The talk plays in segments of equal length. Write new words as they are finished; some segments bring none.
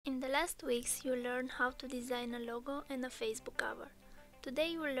In the last weeks, you learned how to design a logo and a Facebook cover. Today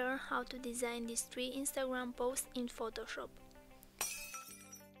you will learn how to design these 3 Instagram posts in Photoshop.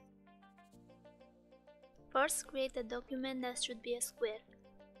 First, create a document that should be a square.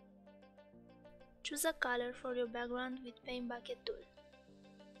 Choose a color for your background with Paint Bucket tool.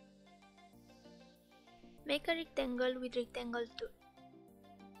 Make a rectangle with Rectangle tool.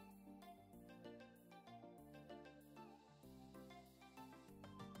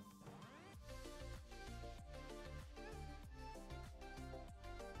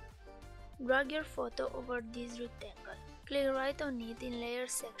 Drag your photo over this rectangle. Click right on it in Layer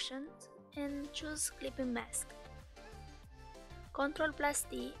section and choose Clipping Mask.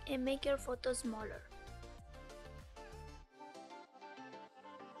 Ctrl+T and make your photo smaller.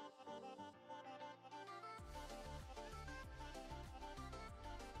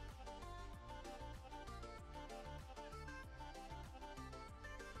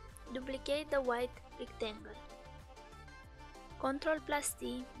 Duplicate the white rectangle.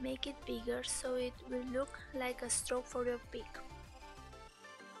 Ctrl+T, make it bigger so it will look like a stroke for your pic.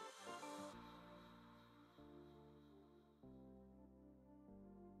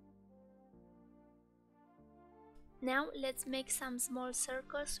 Now let's make some small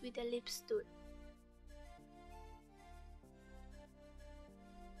circles with the Ellipse tool.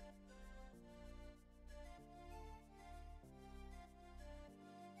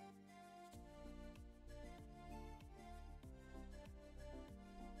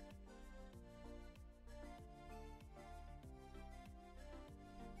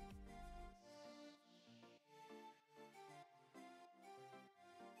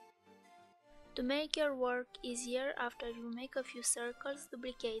 To make your work easier, after you make a few circles,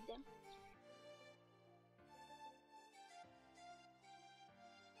 duplicate them.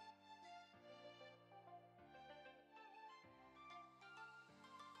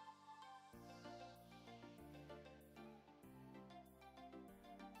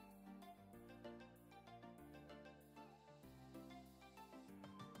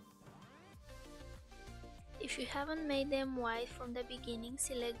 If you haven't made them white from the beginning,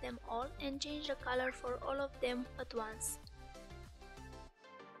 select them all and change the color for all of them at once.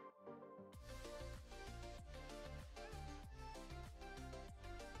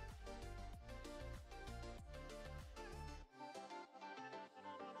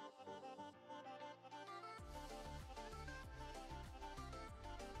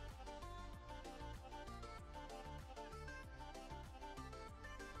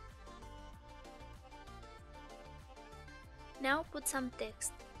 Now put some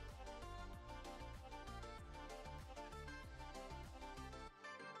text.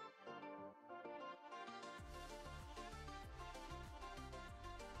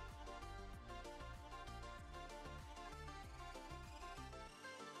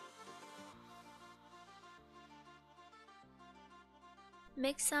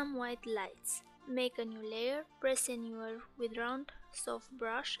 Make some white lights. Make a new layer, press anywhere with round, soft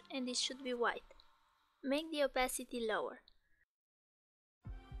brush and it should be white. Make the opacity lower.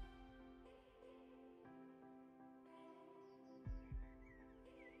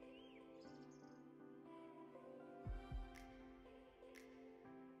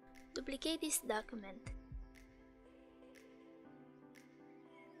 Duplicate this document.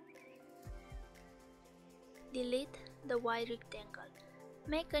 Delete the white rectangle.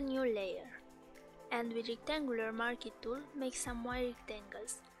 Make a new layer. And with Rectangular Marquee tool, make some white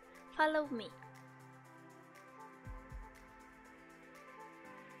rectangles. Follow me.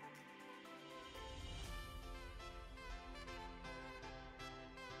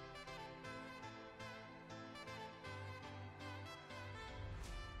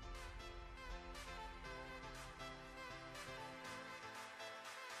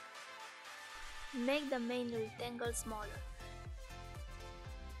 Make the main rectangle smaller.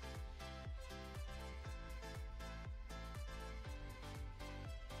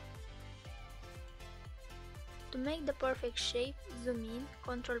 To make the perfect shape, zoom in,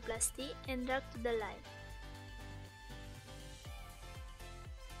 Ctrl+T and drag to the line.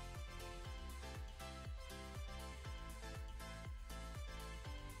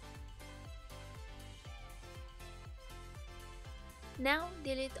 Now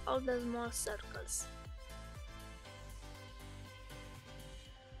delete all the small circles.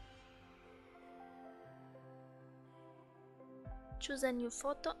 Choose a new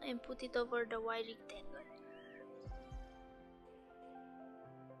photo and put it over the white rectangle.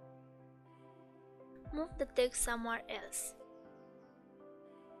 Move the text somewhere else.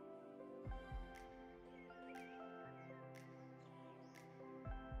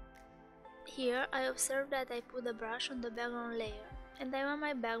 Here I observe that I put a brush on the background layer and I want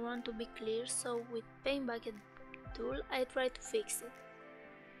my background to be clear, so with Paint Bucket tool I try to fix it.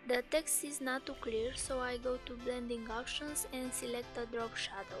 The text is not too clear, so I go to blending options and select a drop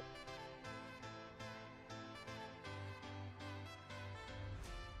shadow.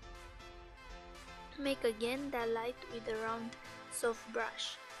 Make again that light with a round soft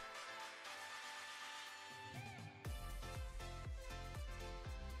brush.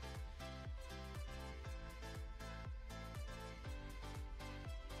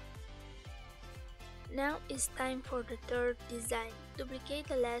 Now it's time for the third design. Duplicate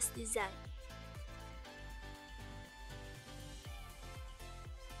the last design.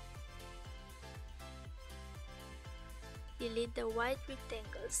 Delete the white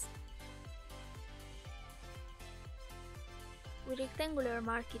rectangles. With rectangular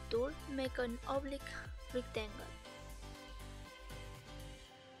marquee tool, make an oblique rectangle.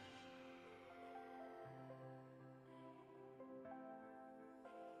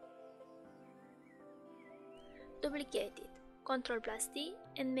 Duplicate it, Ctrl+T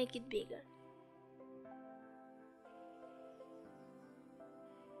and make it bigger.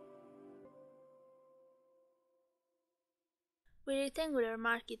 With rectangular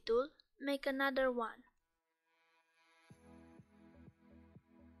marquee tool, make another one.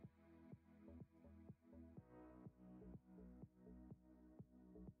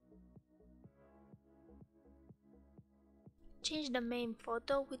 Change the main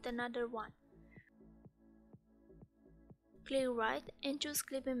photo with another one. Click right and choose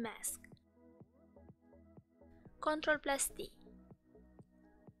Clipping Mask. Ctrl+T.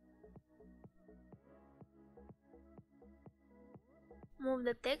 Move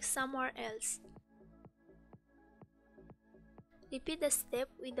the text somewhere else. Repeat the step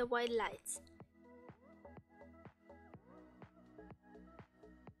with the white lights.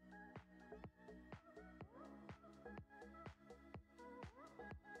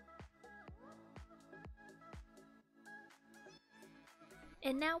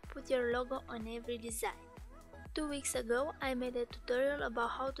 And now put your logo on every design. 2 weeks ago I made a tutorial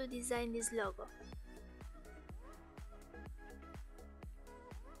about how to design this logo.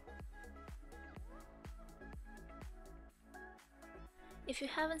 If you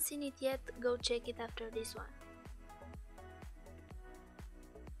haven't seen it yet, go check it after this one.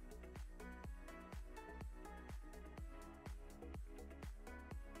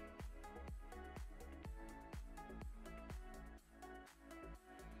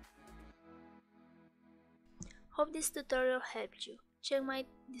 Hope this tutorial helped you. Check my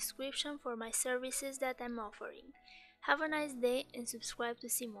description for my services that I'm offering. Have a nice day and subscribe to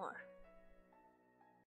see more.